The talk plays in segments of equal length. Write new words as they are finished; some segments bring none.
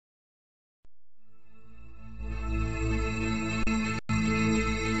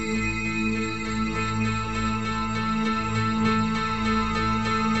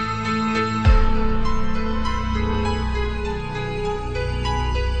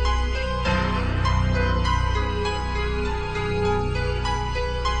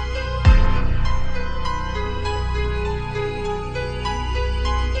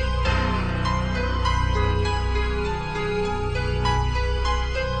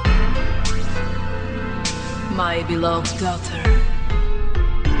my beloved daughter.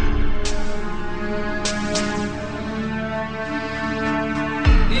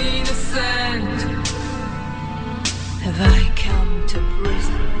 Innocent, have I come to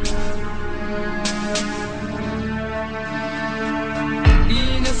prison?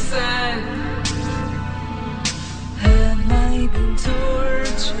 Innocent, have I been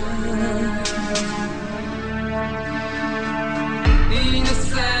tortured?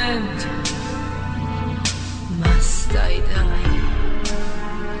 Innocent, must I die?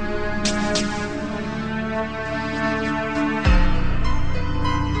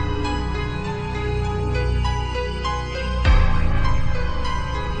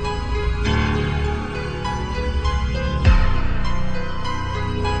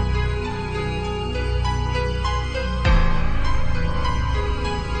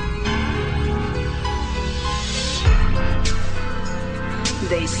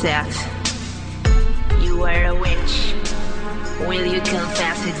 They said, you are a witch. Will you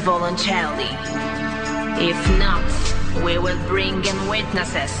confess it voluntarily? If not, we will bring in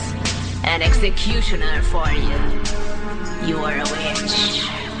witnesses, an executioner for you. You are a witch.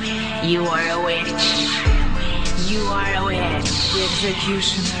 You are a witch. You are a witch. The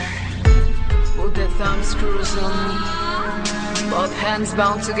executioner. Put the thumb screws on me. Both hands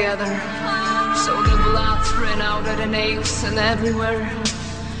bound together. So the blood ran out of the nails and everywhere.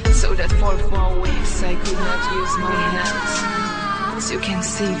 So that for 4 weeks I could not use my hands, as you can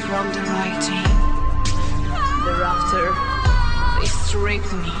see from the writing. Thereafter, they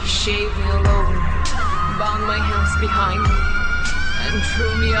stripped me, shaved me all over, bound my hands behind me, and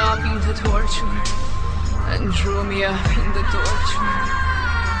threw me up in the torture, and drew me up in the torture.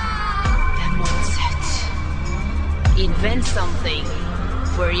 Then one said, invent something,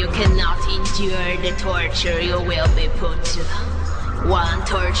 for you cannot endure the torture you will be put to. One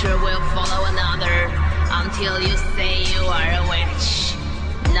torture will follow another until you say you are a witch.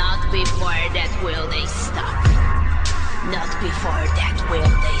 Not before that will they stop. Not before that will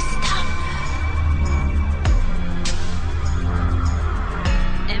they stop.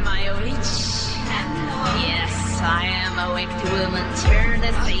 Am I a witch? Yes, I am a wicked woman turned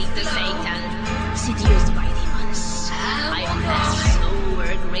aside to Satan, seduced by demons. I pass over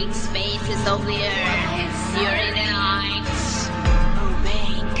great spaces of the earth during the night.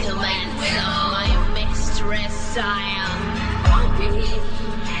 My mistress, I am.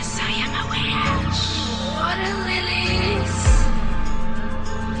 Yes, I am a witch. What a lilies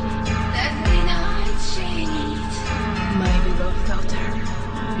that may not shade. My beloved daughter,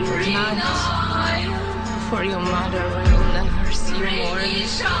 your night, for your mother will never see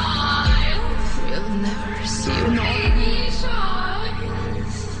morning.